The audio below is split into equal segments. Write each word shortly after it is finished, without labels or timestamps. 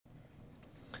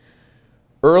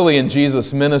Early in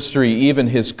Jesus' ministry, even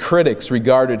his critics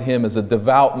regarded him as a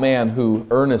devout man who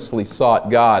earnestly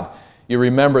sought God. You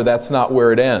remember that's not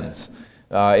where it ends.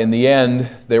 In the end,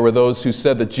 there were those who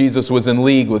said that Jesus was in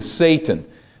league with Satan.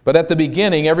 But at the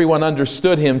beginning, everyone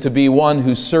understood him to be one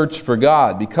who searched for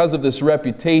God. Because of this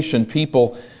reputation,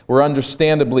 people were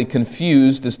understandably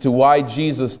confused as to why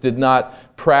Jesus did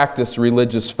not practice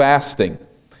religious fasting.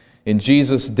 In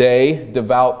Jesus' day,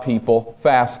 devout people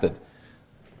fasted.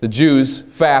 The Jews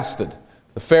fasted.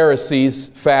 The Pharisees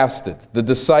fasted. The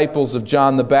disciples of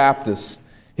John the Baptist,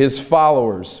 his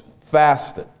followers,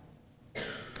 fasted.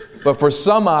 But for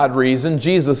some odd reason,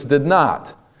 Jesus did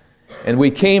not. And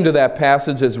we came to that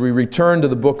passage as we return to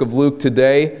the book of Luke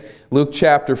today, Luke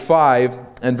chapter 5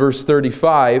 and verse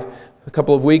 35. A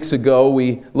couple of weeks ago,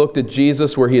 we looked at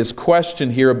Jesus where he is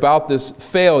questioned here about this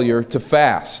failure to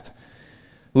fast.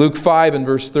 Luke 5 and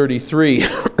verse 33,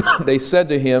 they said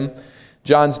to him,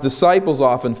 John's disciples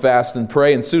often fast and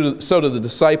pray, and so do the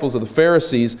disciples of the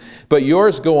Pharisees, but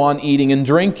yours go on eating and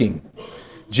drinking.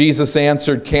 Jesus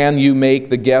answered, can you make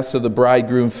the guests of the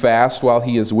bridegroom fast while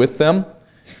he is with them?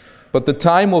 But the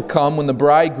time will come when the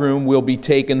bridegroom will be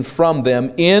taken from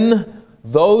them. In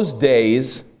those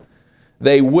days,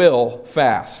 they will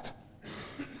fast.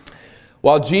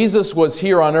 While Jesus was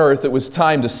here on earth, it was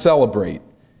time to celebrate.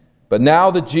 But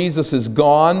now that Jesus is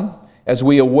gone, as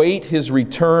we await his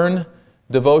return,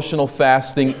 devotional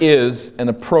fasting is an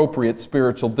appropriate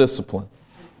spiritual discipline.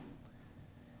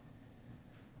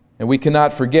 And we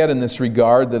cannot forget in this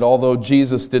regard that although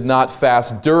Jesus did not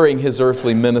fast during his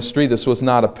earthly ministry, this was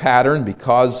not a pattern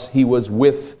because he was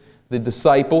with the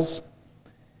disciples.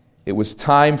 It was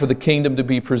time for the kingdom to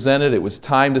be presented. It was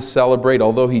time to celebrate.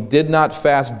 Although he did not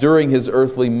fast during his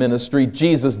earthly ministry,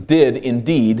 Jesus did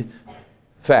indeed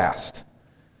fast.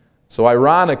 So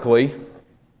ironically,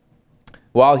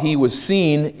 while he was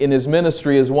seen in his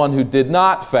ministry as one who did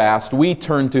not fast, we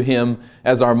turn to him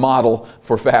as our model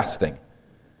for fasting.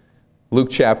 Luke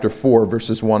chapter 4,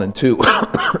 verses 1 and 2.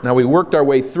 Now we worked our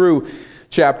way through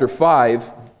chapter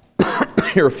 5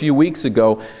 here a few weeks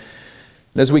ago.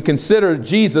 And as we consider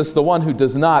Jesus, the one who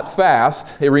does not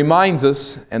fast, it reminds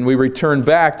us, and we return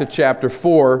back to chapter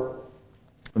 4,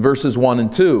 verses 1 and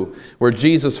 2, where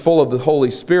Jesus, full of the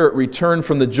Holy Spirit, returned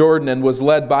from the Jordan and was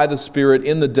led by the Spirit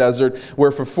in the desert,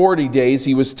 where for 40 days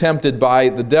he was tempted by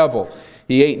the devil.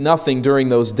 He ate nothing during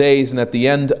those days, and at the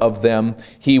end of them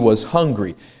he was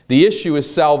hungry. The issue is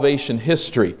salvation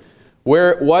history.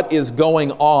 What is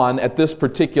going on at this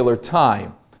particular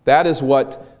time? That is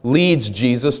what leads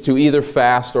Jesus to either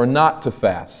fast or not to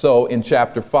fast. So in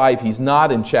chapter 5 he's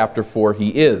not, in chapter 4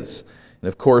 he is. And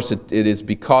of course it is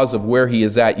because of where he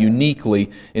is at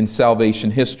uniquely in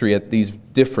salvation history at these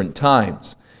different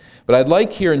times. But I'd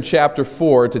like here in chapter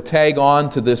 4 to tag on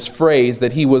to this phrase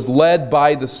that he was led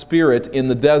by the Spirit in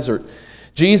the desert.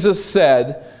 Jesus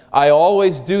said, I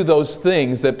always do those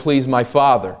things that please my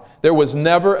Father. There was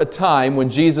never a time when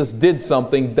Jesus did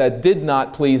something that did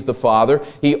not please the Father.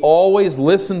 He always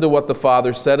listened to what the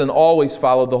Father said and always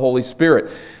followed the Holy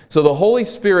Spirit. So the Holy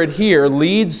Spirit here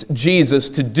leads Jesus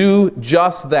to do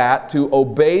just that, to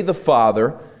obey the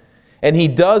Father. And he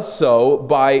does so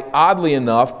by, oddly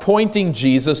enough, pointing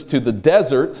Jesus to the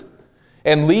desert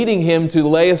and leading him to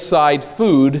lay aside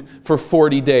food for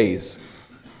 40 days.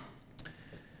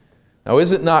 Now,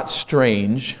 is it not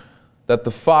strange that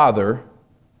the Father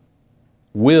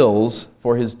wills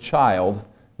for his child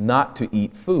not to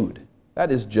eat food?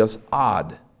 That is just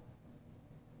odd.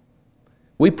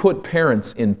 We put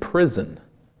parents in prison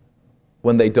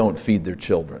when they don't feed their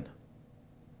children.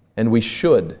 And we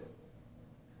should.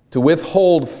 To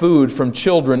withhold food from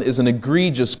children is an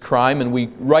egregious crime, and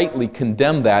we rightly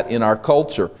condemn that in our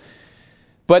culture.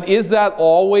 But is that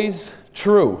always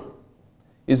true?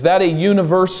 Is that a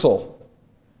universal?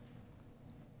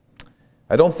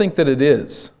 I don't think that it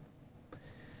is.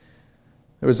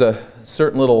 There was a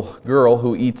certain little girl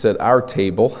who eats at our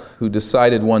table who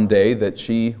decided one day that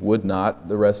she would not,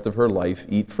 the rest of her life,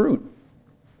 eat fruit.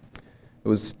 It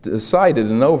was decided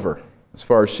and over, as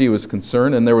far as she was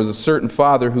concerned, and there was a certain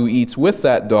father who eats with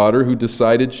that daughter who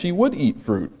decided she would eat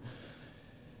fruit.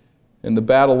 And the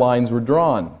battle lines were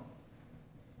drawn.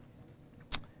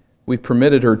 We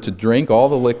permitted her to drink all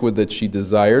the liquid that she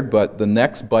desired, but the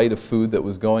next bite of food that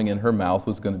was going in her mouth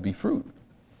was going to be fruit.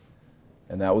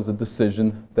 And that was a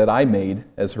decision that I made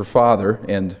as her father,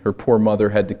 and her poor mother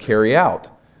had to carry out.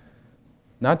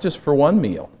 Not just for one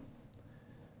meal,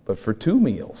 but for 2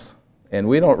 meals. And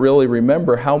we don't really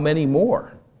remember how many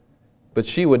more. But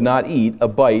she would not eat a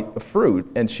bite of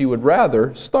fruit, and she would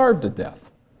rather starve to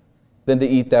death than to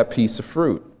eat that piece of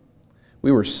fruit.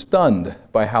 We were stunned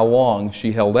by how long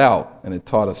she held out, and it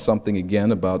taught us something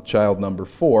again about child number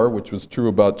 4, which was true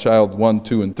about child 1,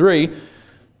 2, and 3,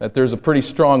 that there's a pretty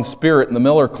strong spirit in the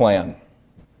Miller clan.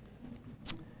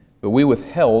 But we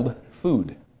withheld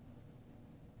food.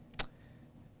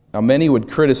 Now, many would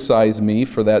criticize me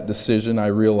for that decision, I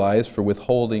realize, for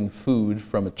withholding food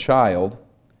from a child.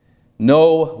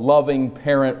 No loving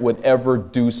parent would ever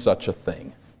do such a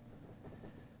thing.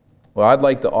 Well, I'd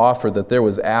like to offer that there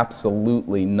was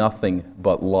absolutely nothing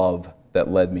but love that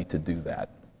led me to do that.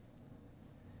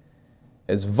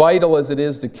 As vital as it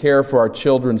is to care for our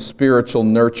children's spiritual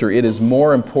nurture, it is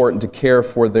more important to care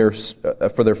for their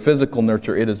physical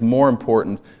nurture. It is more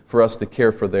important for us to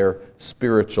care for their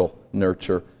spiritual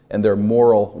nurture and their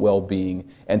moral well-being,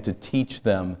 and to teach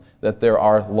them that there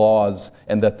are laws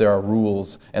and that there are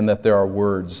rules and that there are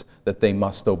words that they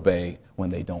must obey when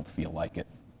they don't feel like it.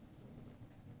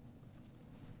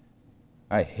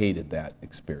 I hated that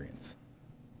experience.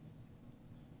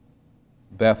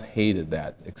 Beth hated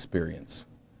that experience.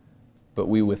 But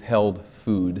we withheld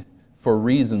food for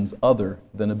reasons other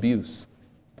than abuse.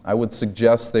 I would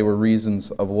suggest they were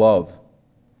reasons of love.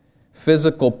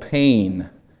 Physical pain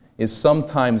is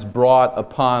sometimes brought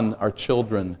upon our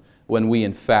children when we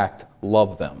in fact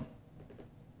love them.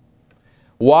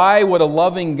 Why would a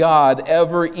loving God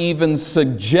ever even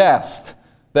suggest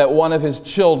that one of His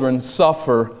children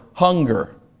suffer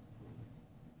hunger?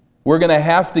 We're going to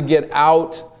have to get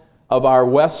out of our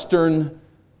Western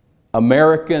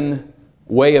American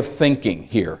way of thinking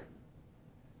here,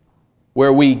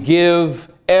 where we give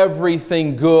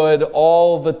everything good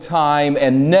all the time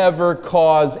and never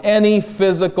cause any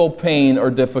physical pain or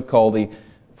difficulty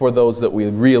for those that we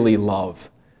really love.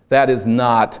 That is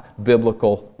not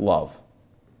biblical love.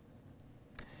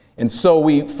 And so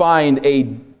we find a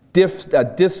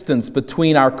distance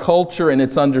between our culture and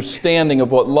its understanding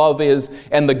of what love is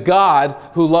and the God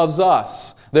who loves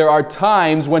us. There are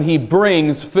times when He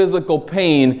brings physical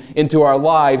pain into our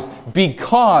lives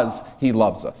because He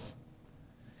loves us.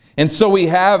 And so we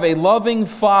have a loving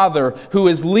Father who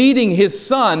is leading His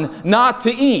Son not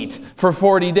to eat for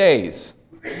 40 days.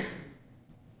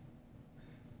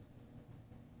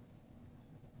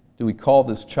 Do we call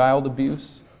this child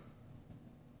abuse?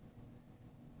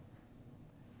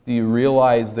 Do you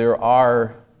realize there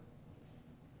are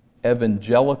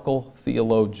evangelical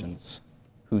theologians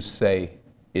who say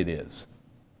it is?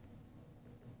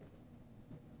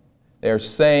 They are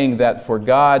saying that for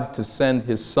God to send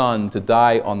His Son to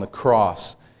die on the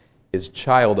cross is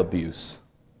child abuse.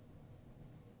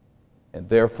 And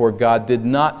therefore God did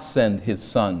not send His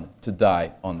Son to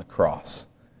die on the cross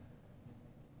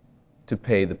to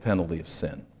pay the penalty of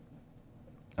sin.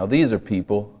 Now these are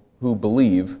people who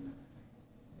believe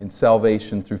in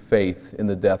salvation through faith in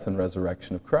the death and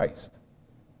resurrection of Christ.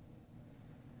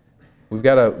 We've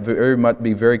got to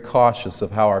be very cautious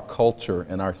of how our culture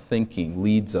and our thinking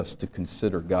leads us to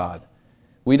consider God.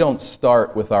 We don't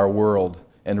start with our world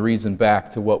and reason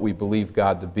back to what we believe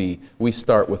God to be. We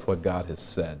start with what God has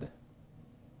said,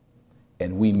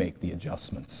 and we make the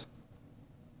adjustments.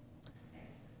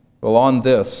 Well, on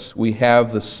this, we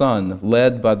have the Son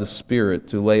led by the Spirit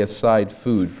to lay aside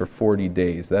food for 40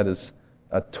 days. That is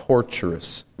a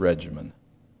torturous regimen.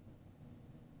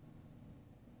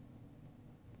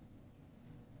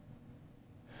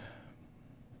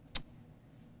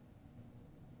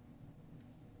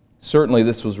 Certainly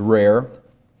this was rare.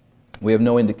 We have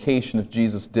no indication if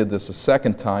Jesus did this a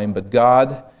second time, but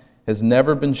God has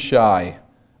never been shy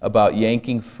about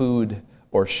yanking food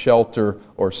or shelter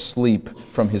or sleep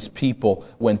from His people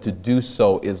when to do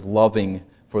so is loving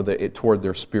toward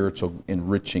their spiritual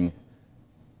enriching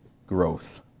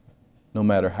growth, no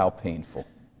matter how painful.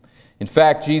 In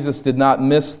fact, Jesus did not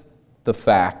miss the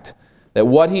fact that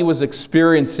what He was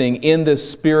experiencing in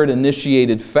this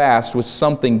Spirit-initiated fast was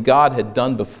something God had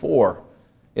done before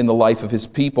in the life of His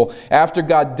people. After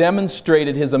God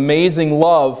demonstrated His amazing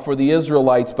love for the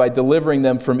Israelites by delivering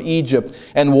them from Egypt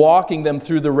and walking them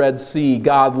through the Red Sea,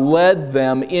 God led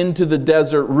them into the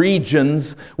desert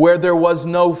regions where there was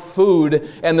no food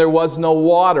and there was no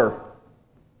water.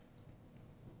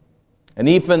 And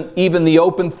even the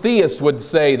open theist would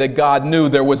say that God knew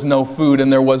there was no food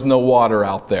and there was no water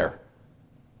out there.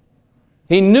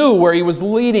 He knew where He was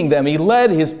leading them. He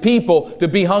led His people to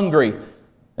be hungry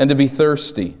and to be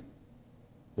thirsty.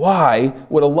 Why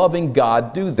would a loving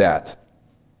God do that?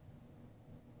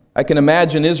 I can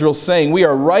imagine Israel saying, "We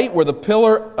are right where the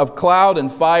pillar of cloud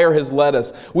and fire has led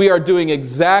us. We are doing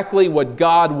exactly what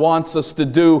God wants us to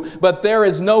do, but there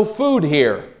is no food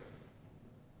here.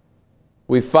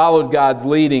 We followed God's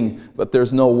leading, but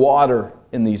there's no water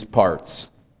in these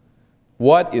parts.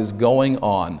 What is going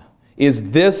on? Is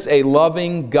this a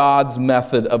loving God's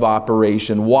method of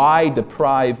operation? Why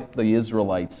deprive the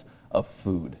Israelites of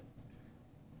food?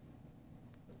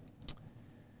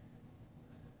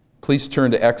 Please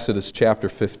turn to Exodus chapter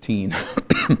 15.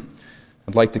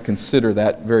 I'd like to consider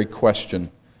that very question.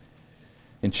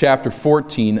 In chapter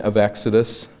 14 of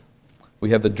Exodus, we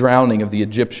have the drowning of the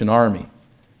Egyptian army.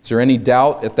 Is there any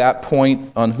doubt at that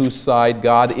point on whose side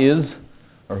God is,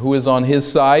 or who is on his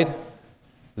side?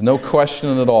 There's no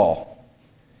question at all.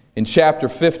 In chapter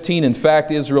 15, in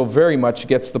fact, Israel very much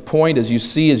gets the point, as you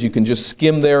see, as you can just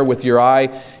skim there with your eye.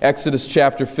 Exodus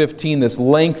chapter 15, this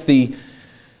lengthy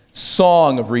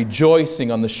song of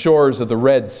rejoicing on the shores of the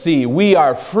Red Sea. We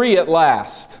are free at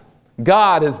last.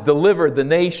 God has delivered the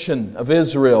nation of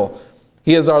Israel.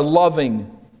 He is our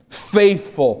loving,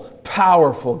 faithful,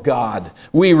 powerful God.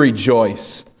 We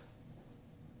rejoice.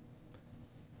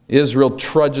 Israel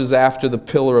trudges after the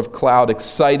pillar of cloud,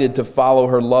 excited to follow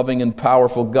her loving and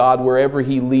powerful God wherever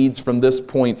He leads from this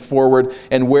point forward.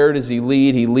 And where does He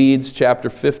lead? He leads, chapter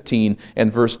 15 and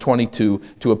verse 22,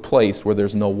 to a place where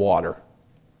there's no water.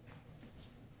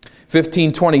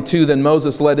 15:22, then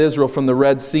Moses led Israel from the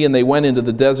Red Sea, and they went into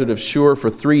the desert of Shur. For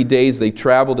 3 days they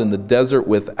traveled in the desert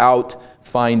without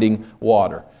finding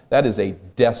water. That is a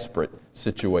desperate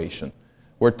situation.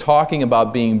 We're talking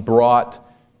about being brought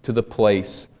to the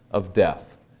place of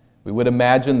death. We would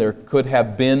imagine there could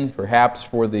have been, perhaps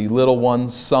for the little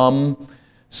ones, some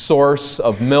source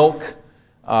of milk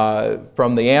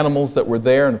from the animals that were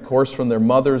there, and of course from their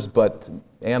mothers, but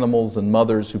animals and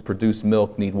mothers who produce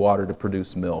milk need water to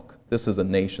produce milk. This is a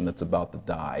nation that's about to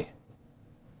die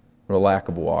for a lack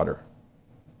of water.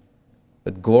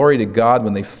 But glory to God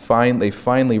when they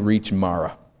finally reach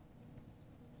Marah.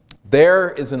 There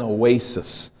is an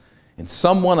oasis. And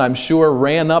someone, I'm sure,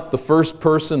 ran up, the first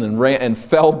person, and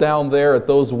fell down there at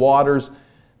those waters,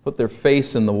 put their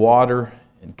face in the water,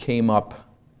 and came up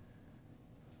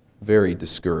very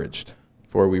discouraged.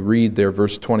 For we read there,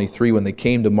 verse 23, when they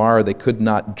came to Marah, they could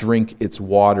not drink its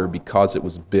water because it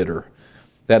was bitter.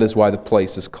 That is why the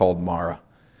place is called Marah.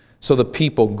 So the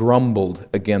people grumbled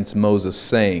against Moses,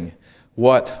 saying,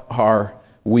 "What are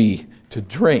we to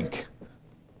drink?"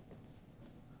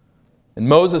 And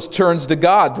Moses turns to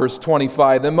God, verse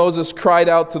 25. Then Moses cried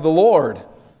out to the Lord.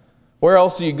 Where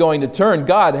else are you going to turn?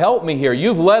 God, help me here.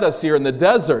 You've led us here in the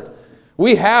desert.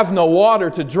 We have no water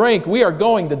to drink. We are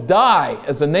going to die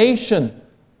as a nation.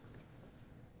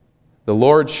 The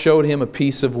Lord showed him a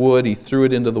piece of wood. He threw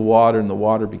it into the water, and the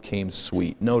water became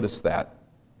sweet. Notice that.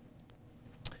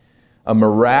 A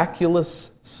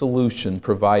miraculous solution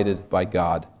provided by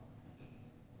God.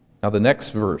 Now the next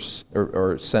verse,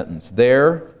 or sentence,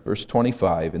 there, verse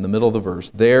 25, in the middle of the verse,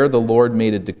 there the Lord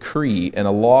made a decree and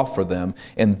a law for them,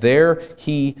 and there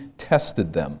He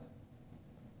tested them.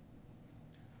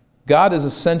 God is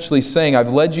essentially saying,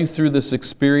 I've led you through this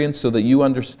experience so that you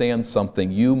understand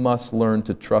something. You must learn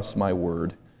to trust my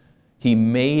word. He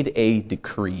made a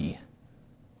decree.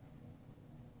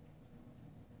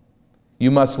 You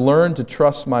must learn to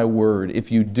trust my word.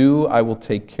 If you do, I will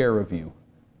take care of you.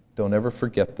 Don't ever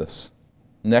forget this.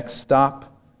 Next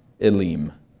stop,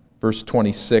 Elim. Verse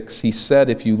 26, he said,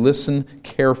 if you listen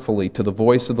carefully to the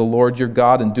voice of the Lord your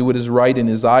God and do what is right in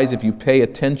His eyes, if you pay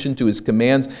attention to His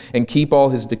commands and keep all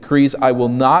His decrees, I will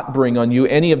not bring on you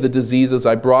any of the diseases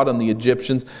I brought on the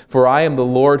Egyptians, for I am the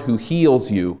Lord who heals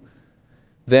you.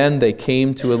 Then they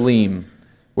came to Elim,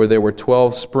 where there were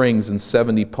 12 springs and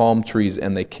 70 palm trees,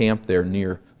 and they camped there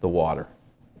near the water.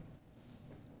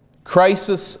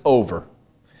 Crisis over.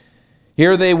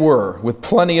 Here they were, with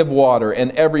plenty of water,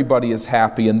 and everybody is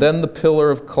happy. And then the pillar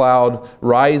of cloud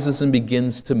rises and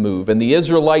begins to move. And the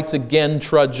Israelites again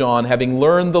trudge on, having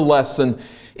learned the lesson.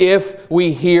 If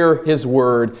we hear His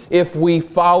word, if we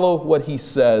follow what He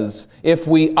says, if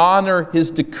we honor His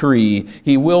decree,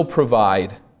 He will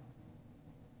provide.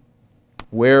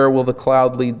 Where will the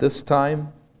cloud lead this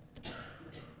time?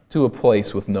 To a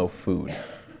place with no food.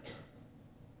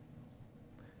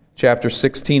 Chapter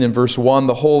 16 and verse 1,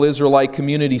 the whole Israelite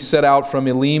community set out from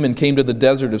Elim and came to the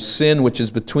desert of Sin, which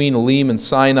is between Elim and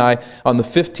Sinai, on the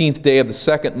 15th day of the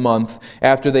second month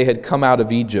after they had come out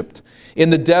of Egypt.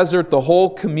 In the desert, the whole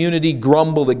community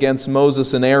grumbled against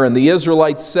Moses and Aaron. The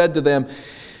Israelites said to them,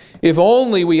 if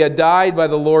only we had died by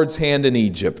the Lord's hand in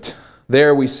Egypt.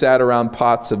 There we sat around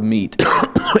pots of meat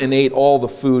and ate all the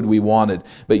food we wanted.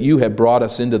 But you have brought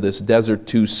us into this desert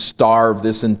to starve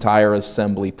this entire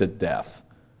assembly to death.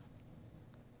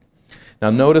 Now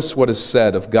notice what is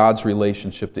said of God's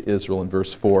relationship to Israel in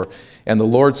verse 4. And the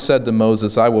Lord said to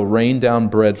Moses, I will rain down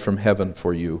bread from heaven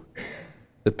for you.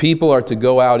 The people are to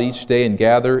go out each day and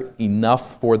gather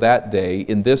enough for that day.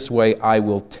 In this way I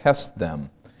will test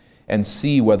them and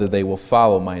see whether they will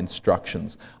follow my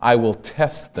instructions. I will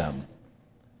test them.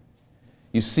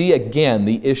 You see again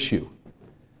the issue.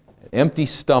 An empty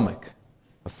stomach,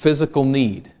 a physical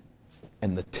need,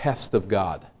 and the test of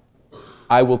God.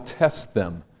 I will test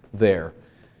them there.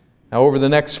 Now, over the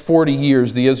next 40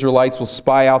 years, the Israelites will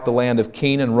spy out the land of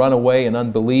Canaan, run away in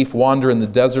unbelief, wander in the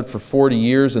desert for 40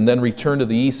 years, and then return to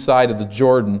the east side of the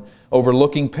Jordan,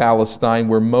 overlooking Palestine,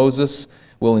 where Moses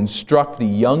will instruct the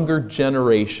younger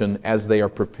generation as they are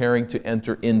preparing to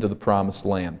enter into the promised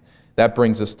land. That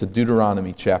brings us to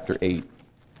Deuteronomy chapter 8.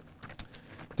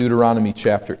 Deuteronomy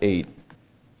chapter 8.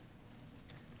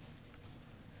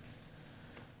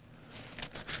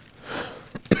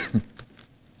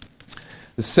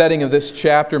 The setting of this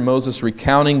chapter, Moses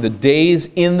recounting the days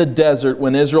in the desert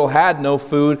when Israel had no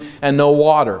food and no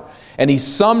water. And he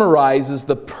summarizes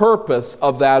the purpose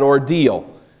of that ordeal.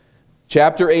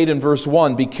 Chapter 8 and verse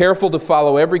 1, "Be careful to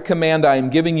follow every command I am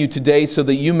giving you today so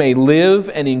that you may live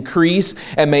and increase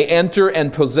and may enter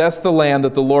and possess the land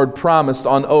that the Lord promised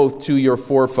on oath to your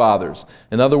forefathers."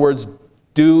 In other words,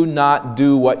 do not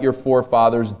do what your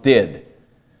forefathers did,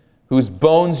 whose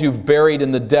bones you've buried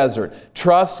in the desert.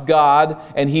 Trust God,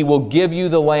 and He will give you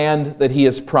the land that He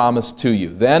has promised to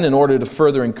you. Then, in order to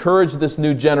further encourage this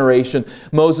new generation,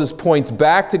 Moses points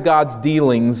back to God's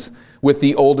dealings with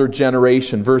the older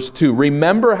generation. Verse 2,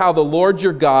 "Remember how the Lord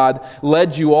your God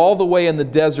led you all the way in the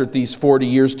desert these 40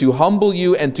 years to humble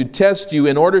you and to test you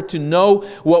in order to know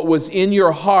what was in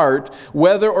your heart,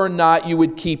 whether or not you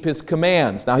would keep His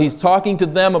commands." Now, He's talking to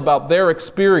them about their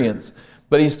experience,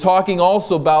 but He's talking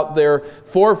also about their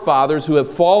forefathers who have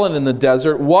fallen in the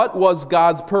desert. What was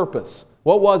God's purpose?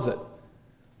 What was it?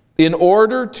 In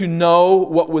order to know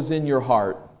what was in your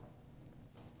heart.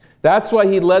 That's why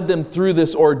He led them through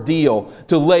this ordeal,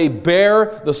 to lay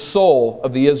bare the soul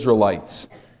of the Israelites.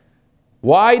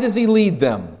 Why does He lead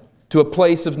them to a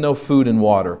place of no food and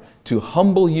water? To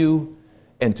humble you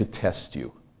and to test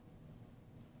you.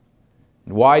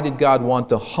 And why did God want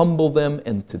to humble them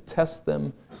and to test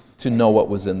them? To know what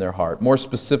was in their heart. More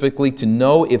specifically, to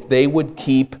know if they would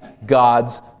keep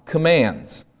God's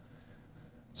commands.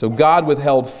 So God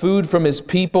withheld food from His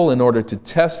people in order to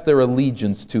test their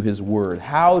allegiance to His word.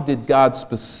 How did God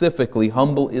specifically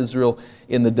humble Israel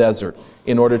in the desert?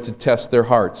 In order to test their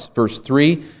hearts. Verse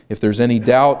 3, if there's any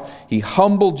doubt, He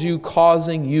humbled you,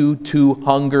 causing you to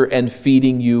hunger and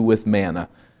feeding you with manna,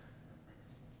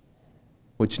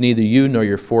 which neither you nor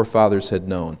your forefathers had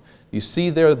known. You see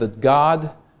there that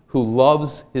God, who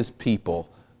loves His people,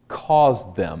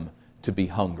 caused them to be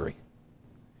hungry,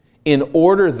 in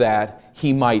order that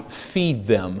He might feed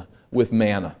them with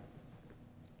manna.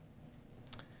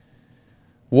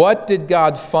 What did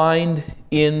God find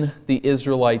in the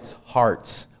Israelites'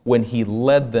 hearts when He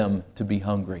led them to be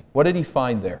hungry? What did He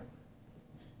find there?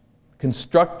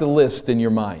 Construct the list in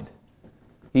your mind.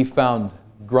 He found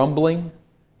grumbling.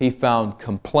 He found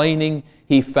complaining.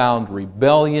 He found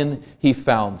rebellion. He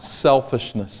found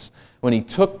selfishness. When He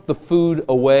took the food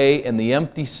away and the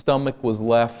empty stomach was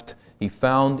left, He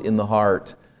found in the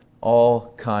heart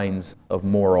all kinds of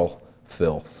moral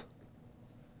filth.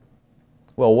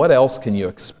 Well, what else can you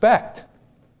expect?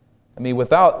 I mean,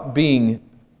 without being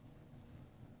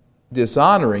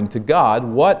dishonoring to God,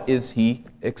 what is He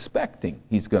expecting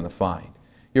He's going to find?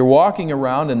 You're walking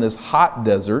around in this hot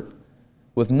desert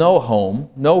with no home,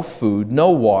 no food,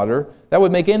 no water. That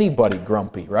would make anybody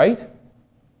grumpy, right?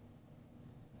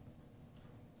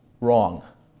 Wrong.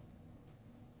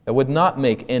 That would not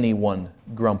make anyone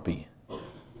grumpy.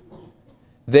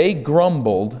 They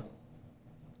grumbled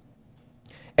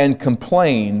and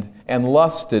complained and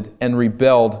lusted and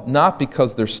rebelled, not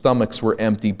because their stomachs were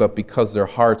empty, but because their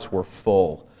hearts were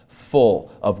full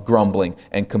of grumbling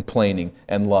and complaining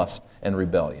and lust and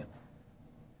rebellion.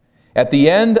 At the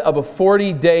end of a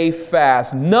 40-day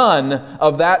fast, none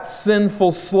of that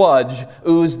sinful sludge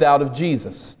oozed out of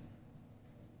Jesus,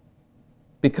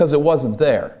 because it wasn't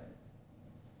there.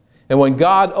 And when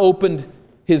God opened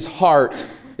His heart,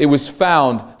 it was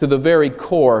found to the very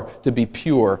core to be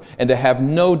pure and to have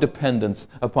no dependence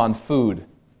upon food.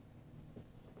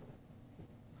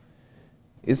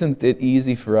 Isn't it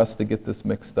easy for us to get this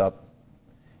mixed up?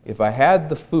 If I had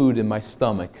the food in my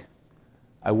stomach,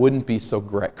 I wouldn't be so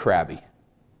crabby.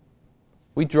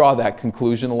 We draw that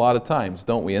conclusion a lot of times,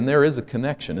 don't we? And there is a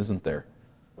connection, isn't there?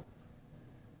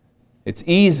 It's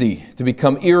easy to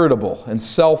become irritable and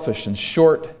selfish and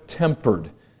short-tempered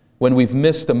when we've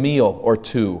missed a meal or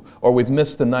two, or we've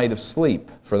missed a night of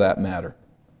sleep, for that matter.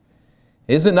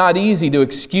 Is it not easy to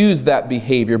excuse that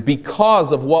behavior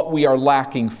because of what we are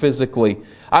lacking physically?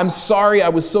 I'm sorry I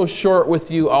was so short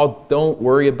with you. Oh, don't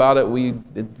worry about it.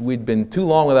 We'd been too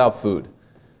long without food.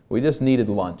 We just needed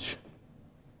lunch.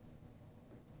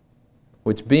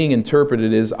 Which being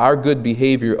interpreted is our good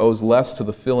behavior owes less to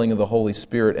the filling of the Holy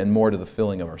Spirit and more to the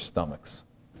filling of our stomachs.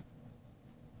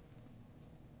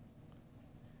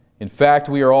 In fact,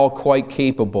 we are all quite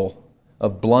capable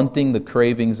of blunting the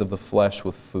cravings of the flesh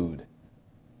with food.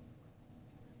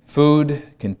 Food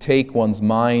can take one's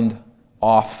mind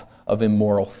off of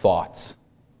immoral thoughts.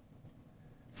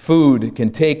 Food can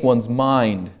take one's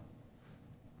mind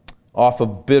off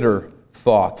of bitter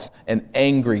thoughts and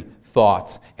angry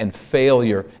thoughts and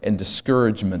failure and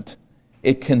discouragement.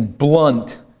 It can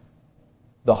blunt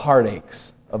the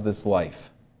heartaches of this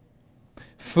life.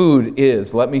 Food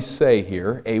is, let me say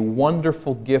here, a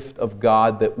wonderful gift of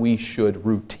God that we should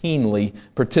routinely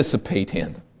participate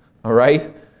in. All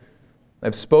right?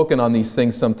 I've spoken on these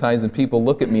things sometimes and people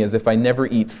look at me as if I never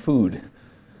eat food.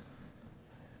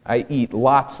 I eat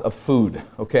lots of food,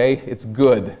 okay? It's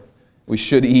good. We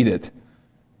should eat it.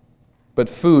 But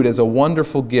food is a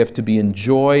wonderful gift to be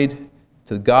enjoyed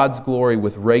to God's glory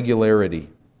with regularity.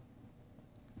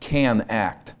 Can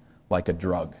act like a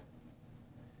drug.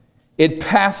 It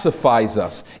pacifies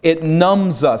us. It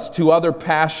numbs us to other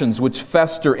passions which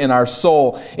fester in our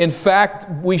soul. In fact,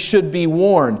 we should be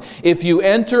warned. If you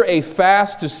enter a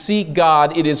fast to seek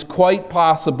God, it is quite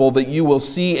possible that you will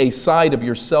see a side of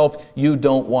yourself you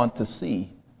don't want to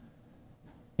see.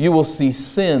 You will see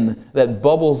sin that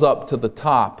bubbles up to the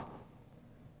top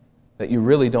that you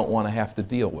really don't want to have to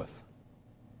deal with.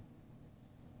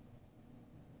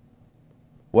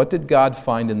 What did God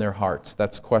find in their hearts?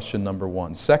 That's question number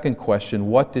one. Second question,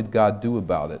 what did God do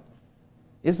about it?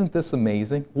 Isn't this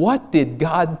amazing? What did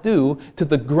God do to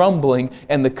the grumbling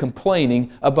and the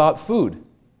complaining about food?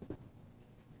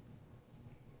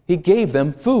 He gave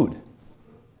them food.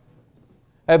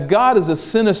 If God is a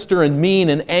sinister and mean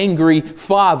and angry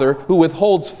father who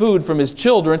withholds food from his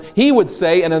children, He would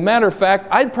say, and as a matter of fact,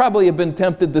 I'd probably have been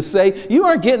tempted to say, you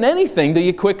aren't getting anything till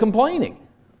you quit complaining.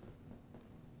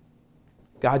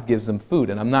 God gives them food.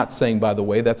 And I'm not saying, by the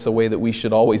way, that's the way that we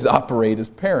should always operate as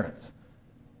parents.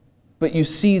 But you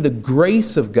see the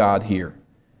grace of God here,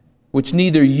 which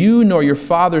neither you nor your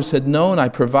fathers had known. I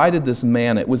provided this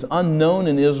manna. It was unknown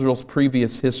in Israel's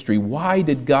previous history. Why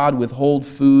did God withhold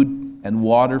food and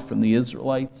water from the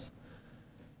Israelites?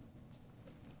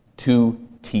 To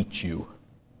teach you.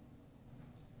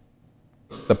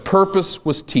 The purpose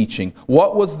was teaching.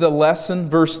 What was the lesson?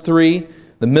 Verse 3,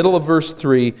 the middle of verse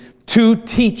 3, to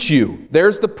teach you.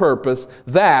 There's the purpose,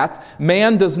 that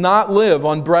man does not live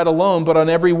on bread alone, but on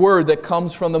every word that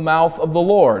comes from the mouth of the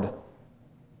Lord.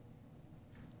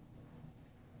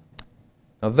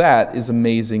 Now that is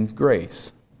amazing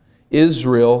grace.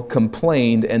 Israel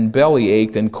complained and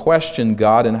bellyached and questioned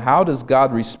God, and how does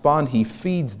God respond? He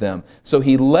feeds them. So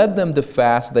He led them to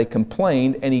fast, they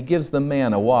complained, and He gives them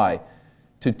manna. Why?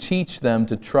 To teach them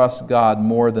to trust God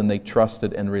more than they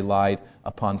trusted and relied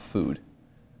upon food.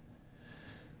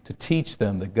 To teach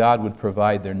them that God would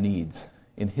provide their needs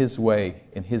in His way,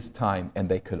 in His time, and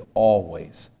they could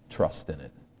always trust in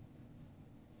it.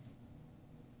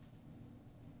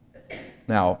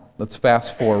 Now, let's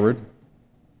fast forward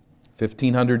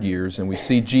 1,500 years, and we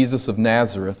see Jesus of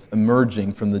Nazareth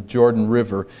emerging from the Jordan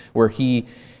River where He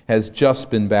has just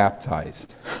been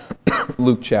baptized.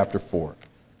 Luke chapter 4.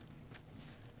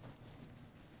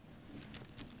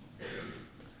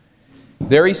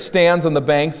 There He stands on the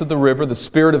banks of the river. The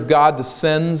Spirit of God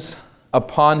descends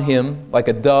upon Him like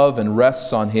a dove and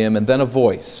rests on Him, and then a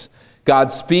voice.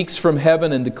 God speaks from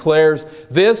heaven and declares,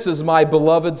 "This is my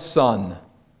beloved Son,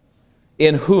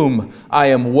 in whom I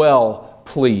am well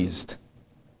pleased."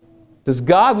 Does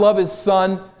God love His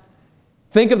Son?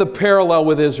 Think of the parallel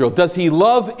with Israel. Does He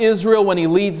love Israel when He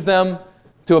leads them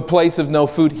to a place of no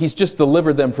food? He's just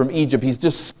delivered them from Egypt. He's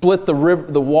just split the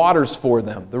waters for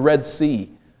them, the Red Sea.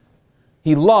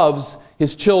 He loves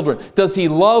His children. Does He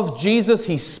love Jesus?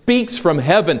 He speaks from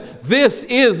heaven. "This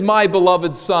is my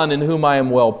beloved Son, in whom I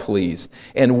am well pleased."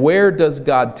 And where does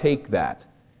God take that?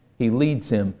 He leads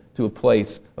Him to a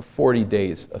place of 40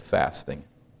 days of fasting.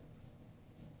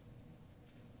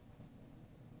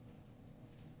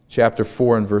 Chapter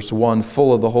 4 and verse 1,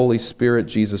 full of the Holy Spirit,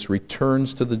 Jesus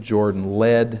returns to the Jordan,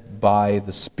 led by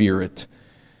the Spirit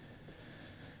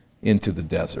into the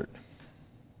desert.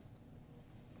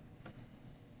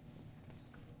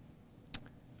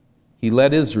 He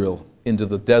led Israel into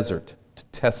the desert to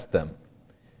test them.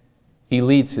 He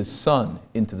leads His Son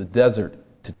into the desert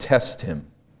to test Him.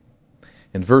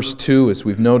 In verse 2, as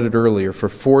we've noted earlier, for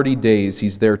 40 days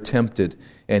he's there tempted,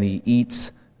 and he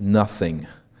eats nothing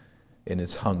and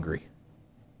is hungry.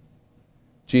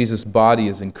 Jesus' body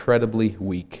is incredibly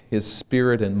weak. His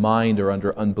spirit and mind are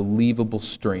under unbelievable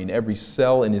strain. Every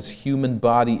cell in his human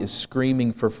body is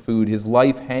screaming for food. His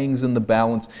life hangs in the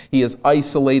balance. He is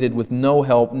isolated with no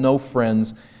help, no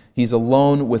friends. He's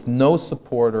alone with no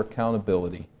support or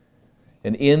accountability.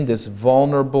 And in this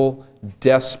vulnerable,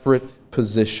 desperate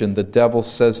position, the devil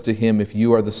says to him, if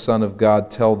you are the Son of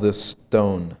God, tell this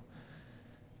stone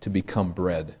to become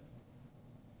bread.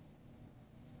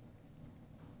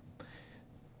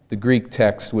 The Greek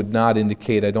text would not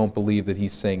indicate, I don't believe, that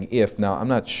he's saying if. Now, I'm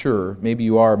not sure. Maybe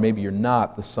you are, maybe you're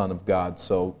not the Son of God,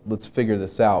 so let's figure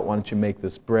this out. Why don't you make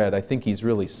this bread? I think he's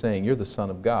really saying, you're the Son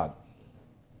of God.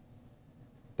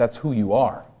 That's who you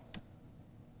are.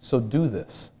 So do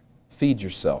this. Feed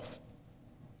yourself.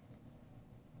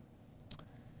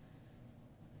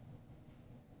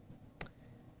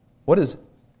 What is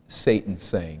Satan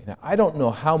saying? Now, I don't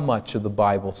know how much of the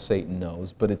Bible Satan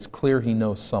knows, but it's clear he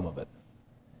knows some of it.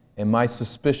 And my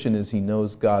suspicion is he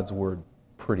knows God's Word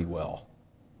pretty well.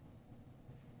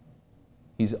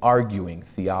 He's arguing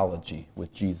theology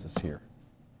with Jesus here.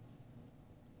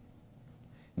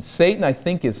 And Satan, I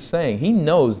think, is saying, he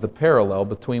knows the parallel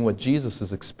between what Jesus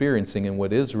is experiencing and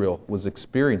what Israel was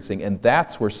experiencing, and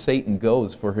that's where Satan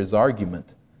goes for his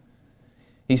argument.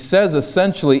 He says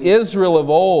essentially, Israel of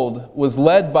old was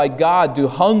led by God to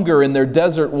hunger in their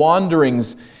desert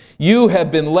wanderings. You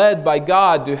have been led by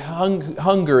God to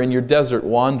hunger in your desert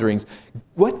wanderings.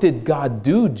 What did God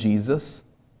do, Jesus?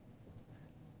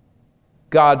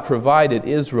 God provided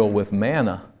Israel with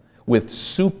manna, with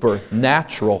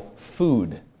supernatural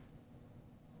food.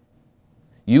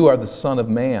 You are the Son of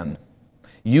Man.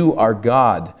 You are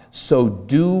God. So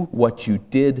do what you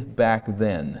did back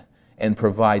then and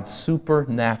provide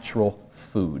supernatural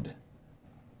food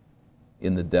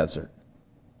in the desert.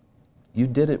 You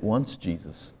did it once,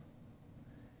 Jesus.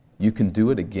 You can do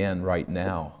it again right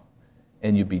now,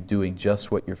 and you'd be doing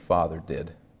just what your Father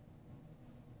did.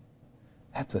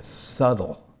 That's a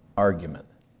subtle argument.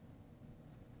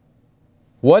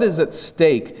 What is at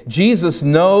stake? Jesus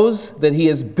knows that he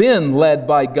has been led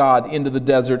by God into the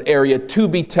desert area to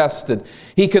be tested.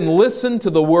 He can listen to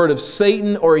the word of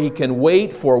Satan, or he can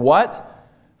wait for what?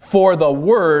 For the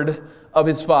word of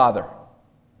his Father.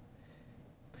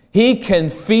 He can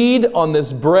feed on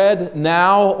this bread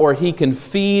now, or he can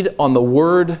feed on the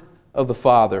word of the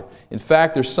Father. In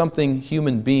fact, there's something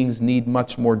human beings need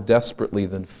much more desperately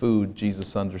than food,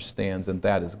 Jesus understands, and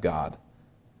that is God.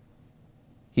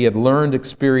 He had learned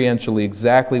experientially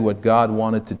exactly what God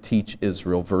wanted to teach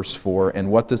Israel, verse 4. And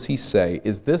what does he say?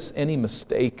 Is this any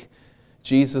mistake?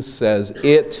 Jesus says,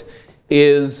 it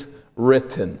is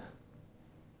written.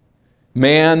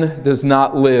 Man does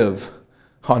not live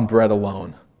on bread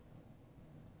alone.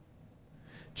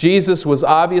 Jesus was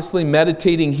obviously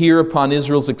meditating here upon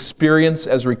Israel's experience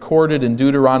as recorded in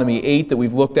Deuteronomy 8 that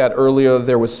we've looked at earlier.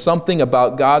 There was something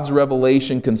about God's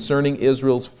revelation concerning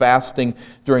Israel's fasting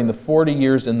during the 40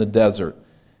 years in the desert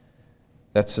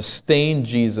that sustained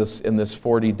Jesus in this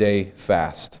 40-day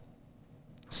fast.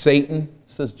 Satan,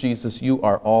 says Jesus, you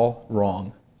are all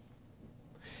wrong.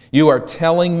 You are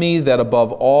telling me that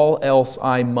above all else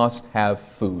I must have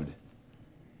food.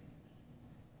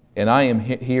 And I am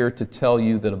here to tell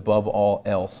you that above all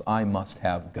else, I must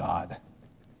have God.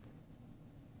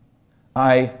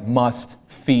 I must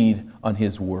feed on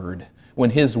His Word. When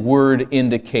His Word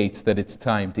indicates that it's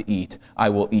time to eat, I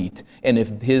will eat. And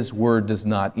if His Word does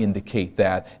not indicate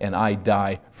that, and I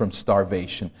die from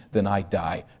starvation, then I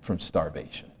die from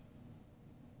starvation.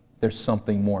 There's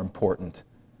something more important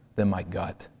than my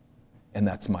gut, and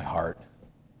that's my heart.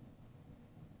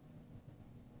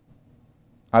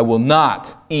 I will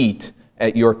not eat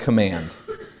at your command,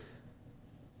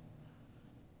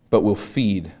 but will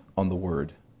feed on the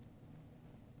Word.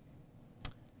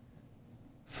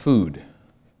 Food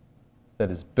that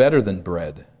is better than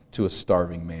bread to a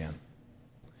starving man.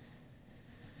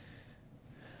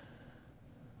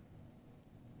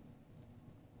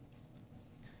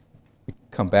 We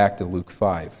come back to Luke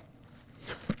 5.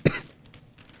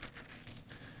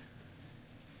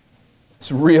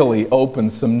 This really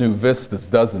opens some new vistas,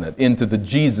 doesn't it, into the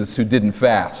Jesus who didn't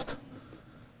fast.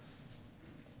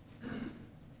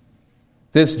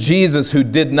 This Jesus who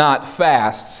did not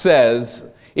fast says,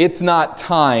 it's not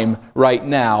time right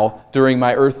now during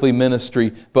my earthly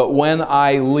ministry, but when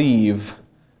I leave,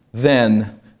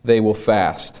 then they will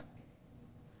fast.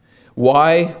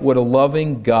 Why would a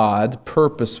loving God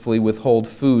purposefully withhold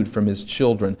food from His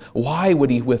children? Why would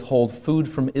He withhold food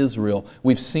from Israel?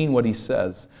 We've seen what He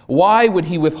says. Why would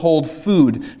He withhold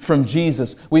food from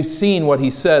Jesus? We've seen what He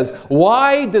says.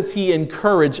 Why does He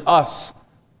encourage us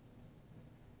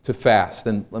to fast?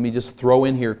 And let me just throw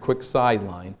in here a quick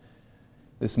sideline.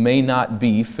 This may not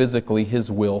be physically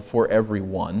His will for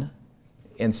everyone,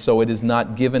 and so it is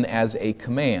not given as a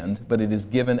command, but it is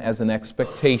given as an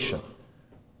expectation.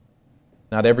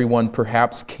 Not everyone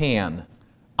perhaps can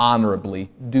honorably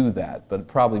do that, but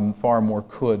probably far more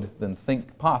could than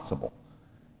think possible.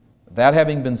 That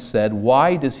having been said,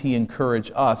 why does He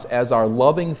encourage us as our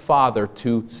loving Father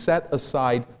to set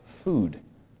aside food?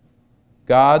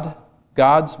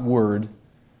 God's Word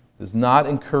does not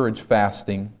encourage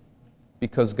fasting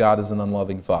because God is an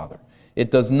unloving Father.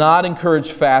 It does not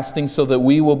encourage fasting so that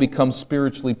we will become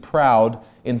spiritually proud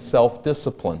in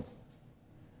self-discipline.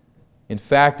 In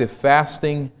fact, if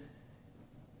fasting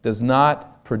does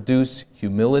not produce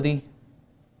humility,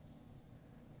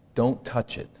 don't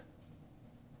touch it.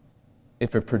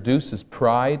 If it produces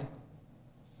pride,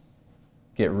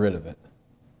 get rid of it.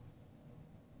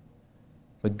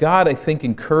 But God, I think,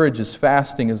 encourages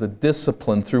fasting as a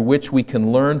discipline through which we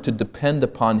can learn to depend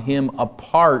upon Him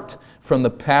apart from the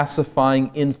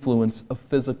pacifying influence of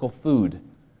physical food.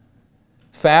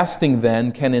 Fasting,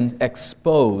 then, can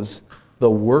expose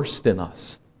the worst in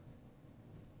us.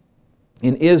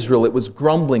 In Israel, it was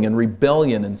grumbling and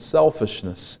rebellion and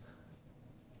selfishness.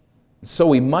 So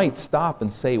we might stop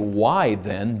and say, why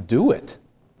then do it?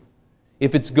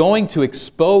 If it's going to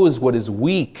expose what is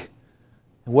weak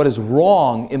and what is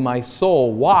wrong in my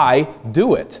soul, why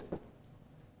do it?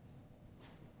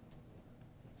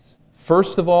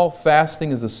 First of all,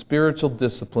 fasting is a spiritual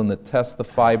discipline that tests the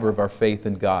fiber of our faith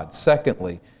in God.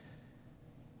 Secondly,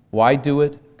 why do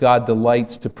it? God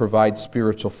delights to provide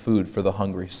spiritual food for the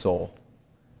hungry soul.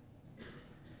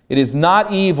 It is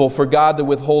not evil for God to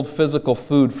withhold physical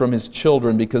food from His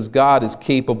children because God is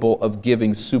capable of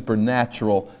giving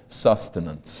supernatural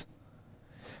sustenance.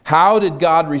 How did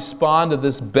God respond to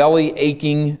this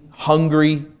belly-aching,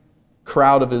 hungry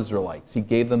crowd of Israelites? He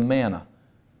gave them manna.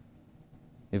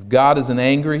 If God is an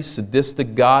angry,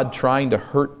 sadistic God trying to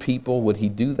hurt people, would He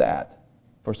do that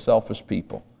for selfish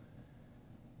people?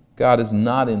 God is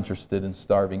not interested in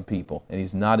starving people, and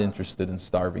He's not interested in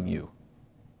starving you.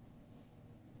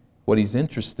 What He's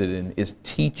interested in is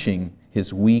teaching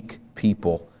His weak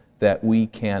people that we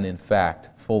can, in fact,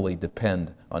 fully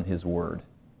depend on His Word.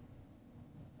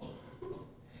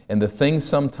 And the things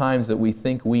sometimes that we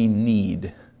think we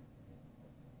need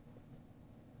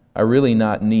are really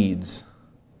not needs.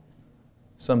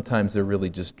 Sometimes they're really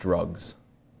just drugs.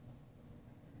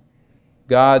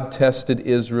 God tested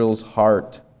Israel's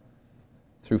heart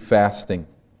through fasting,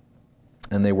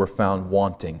 and they were found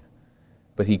wanting.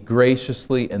 But He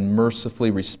graciously and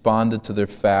mercifully responded to their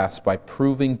fast by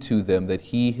proving to them that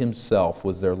He Himself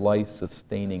was their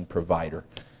life-sustaining provider.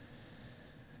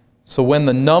 So when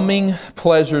the numbing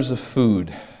pleasures of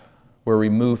food were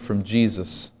removed from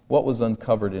Jesus, what was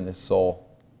uncovered in His soul?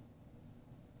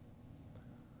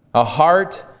 A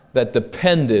heart that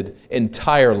depended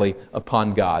entirely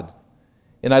upon God.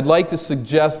 And I'd like to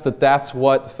suggest that that's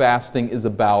what fasting is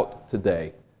about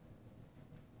today.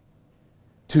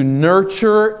 To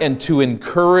nurture and to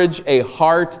encourage a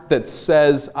heart that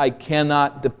says, I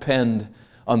cannot depend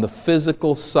on the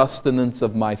physical sustenance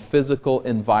of my physical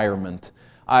environment.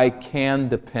 I can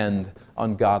depend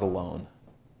on God alone.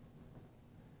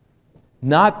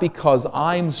 Not because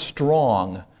I'm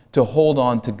strong to hold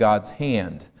on to God's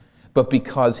hand, but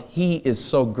because He is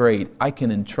so great, I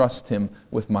can entrust Him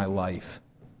with my life.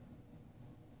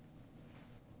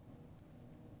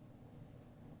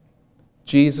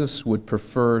 Jesus would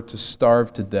prefer to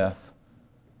starve to death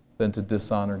than to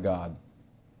dishonor God.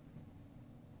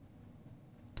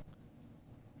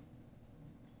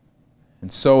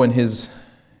 And so in His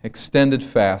extended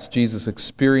fast, Jesus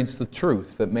experienced the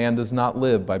truth that man does not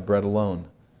live by bread alone.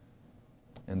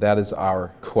 And that is our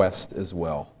quest as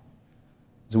well.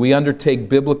 As we undertake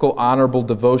biblical, honorable,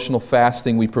 devotional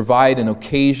fasting, we provide an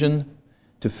occasion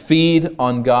to feed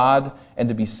on God and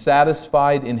to be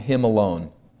satisfied in Him alone.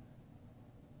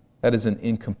 That is an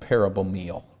incomparable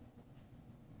meal.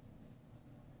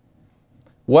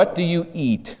 What do you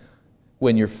eat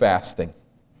when you're fasting?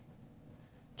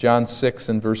 John 6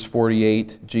 and verse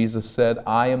 48, Jesus said,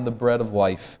 I am the bread of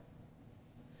life.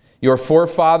 Your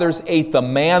forefathers ate the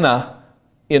manna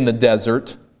in the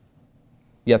desert,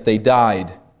 yet they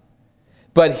died.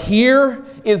 But here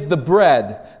is the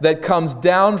bread that comes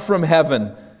down from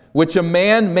heaven, which a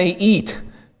man may eat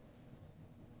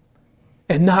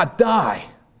and not die.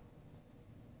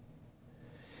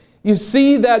 You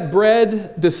see that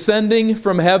bread descending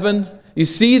from heaven? You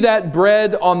see that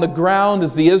bread on the ground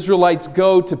as the Israelites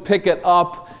go to pick it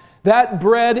up? That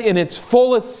bread in its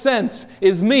fullest sense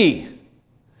is me.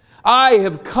 I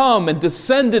have come and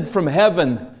descended from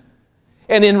heaven.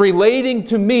 And in relating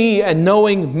to me and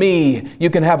knowing me, you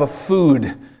can have a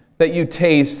food that you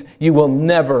taste you will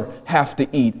never have to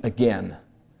eat again.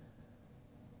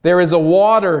 There is a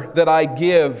water that I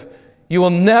give. You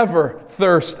will never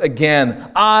thirst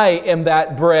again. I am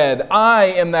that bread. I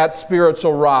am that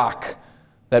spiritual rock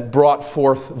that brought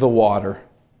forth the water.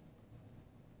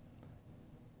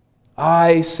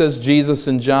 I, says Jesus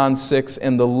in John 6,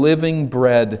 am the living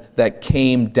bread that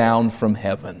came down from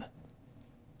heaven.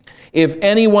 If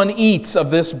anyone eats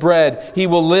of this bread, he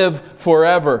will live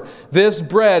forever. This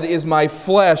bread is my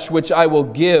flesh, which I will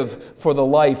give for the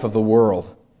life of the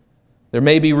world. There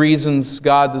may be reasons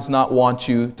God does not want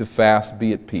you to fast,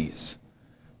 be at peace.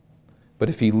 But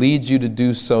if He leads you to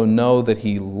do so, know that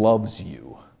He loves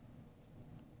you.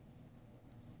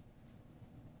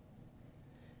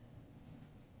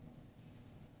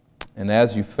 And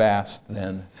as you fast,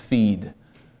 then, feed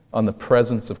on the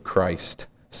presence of Christ,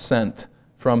 sent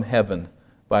from heaven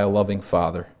by a loving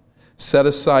Father. Set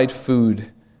aside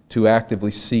food to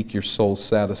actively seek your soul's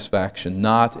satisfaction,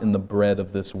 not in the bread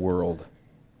of this world,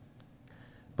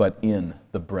 but in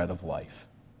the bread of life.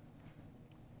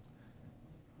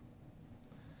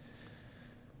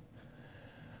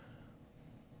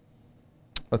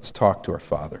 Let's talk to our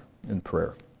Father in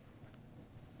prayer.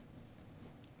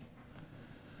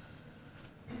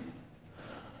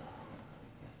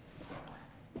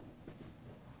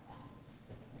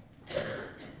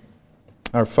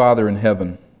 Our Father in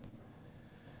heaven,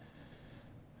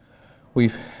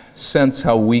 we sense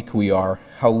how weak we are,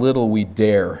 how little we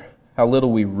dare, how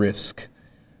little we risk,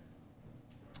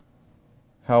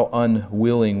 how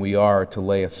unwilling we are to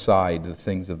lay aside the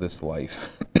things of this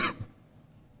life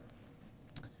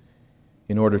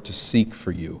in order to seek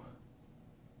for you.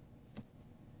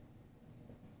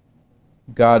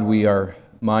 God, we are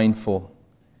mindful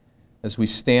as we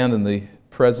stand in the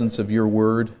presence of your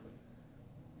word.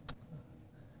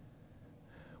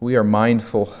 We are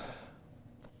mindful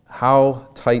how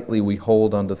tightly we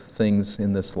hold onto things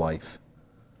in this life.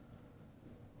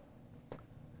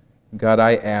 God,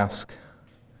 I ask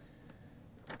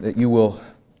that you will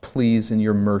please in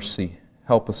your mercy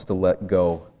help us to let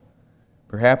go.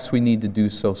 Perhaps we need to do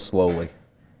so slowly.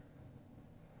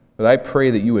 But I pray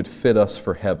that you would fit us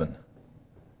for heaven.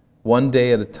 One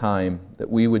day at a time, that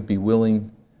we would be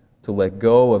willing to let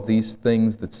go of these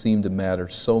things that seem to matter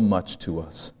so much to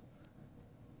us.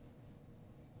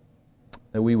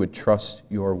 That we would trust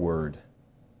your word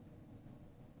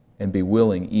and be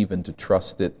willing even to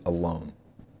trust it alone.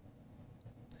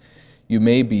 You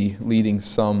may be leading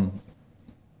some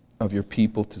of your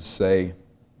people to say,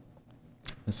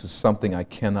 this is something I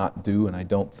cannot do and I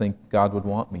don't think God would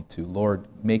want me to. Lord,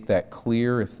 make that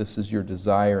clear if this is your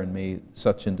desire, and may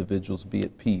such individuals be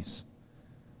at peace.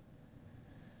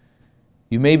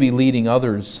 You may be leading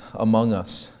others among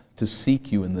us to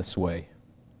seek you in this way.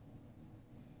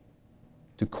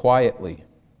 To quietly,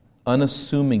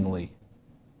 unassumingly,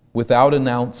 without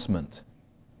announcement,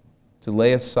 to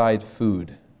lay aside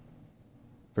food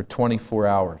for 24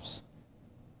 hours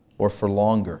or for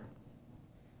longer,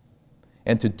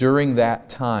 and to during that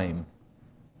time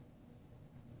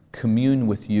commune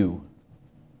with you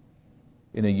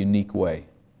in a unique way.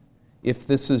 If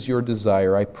this is your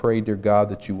desire, I pray, dear God,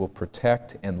 that you will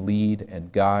protect and lead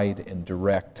and guide and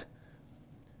direct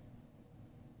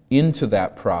into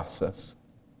that process.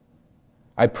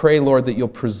 I pray, Lord, that you'll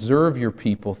preserve your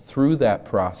people through that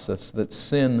process, that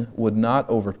sin would not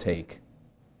overtake.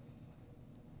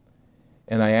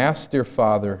 And I ask, dear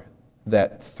Father,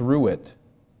 that through it,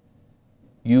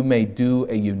 you may do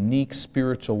a unique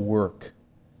spiritual work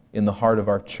in the heart of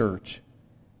our church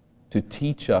to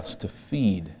teach us to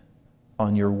feed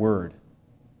on your word.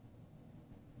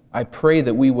 I pray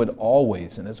that we would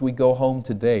always, and as we go home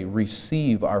today,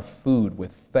 receive our food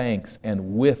with thanks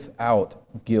and without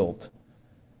guilt,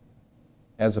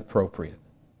 as appropriate.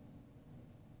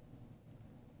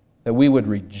 That we would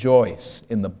rejoice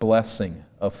in the blessing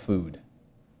of food.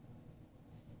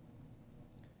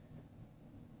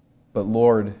 But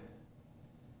Lord,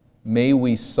 may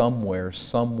we somewhere,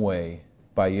 some way,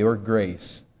 by your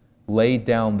grace, lay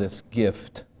down this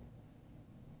gift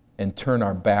and turn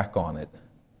our back on it,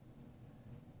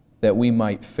 that we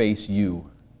might face you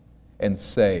and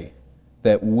say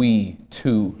that we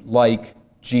too, like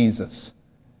Jesus,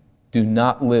 do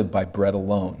not live by bread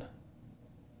alone.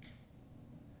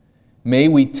 May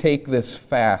we take this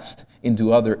fast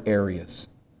into other areas.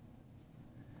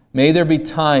 May there be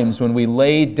times when we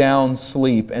lay down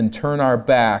sleep and turn our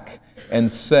back and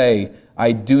say,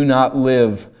 I do not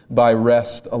live by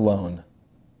rest alone.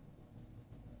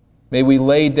 May we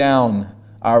lay down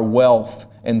our wealth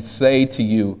and say to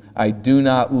you, I do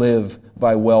not live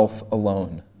by wealth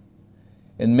alone.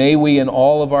 And may we in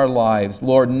all of our lives,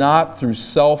 Lord, not through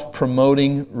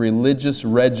self-promoting religious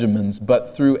regimens,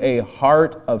 but through a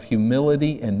heart of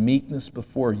humility and meekness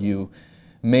before you,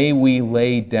 may we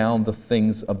lay down the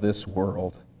things of this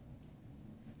world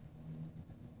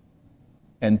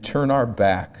and turn our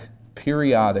back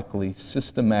periodically,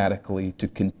 systematically, to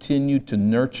continue to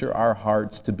nurture our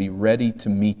hearts to be ready to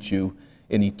meet you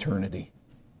in eternity.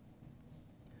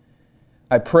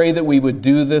 I pray that we would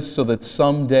do this so that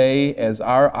someday, as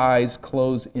our eyes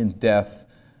close in death,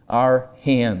 our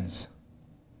hands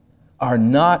are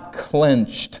not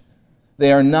clenched.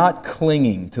 They are not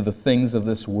clinging to the things of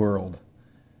this world.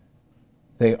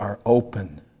 They are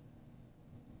open,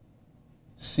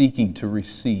 seeking to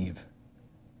receive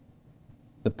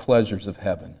the pleasures of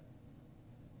heaven.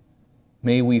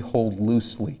 May we hold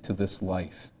loosely to this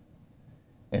life,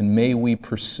 and may we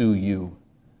pursue you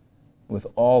with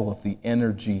all of the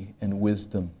energy and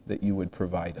wisdom that you would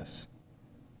provide us.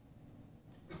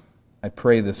 I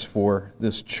pray this for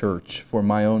this church, for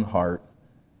my own heart,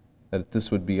 that this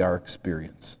would be our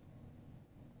experience.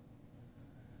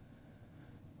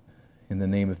 In the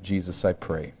name of Jesus I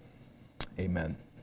pray. Amen.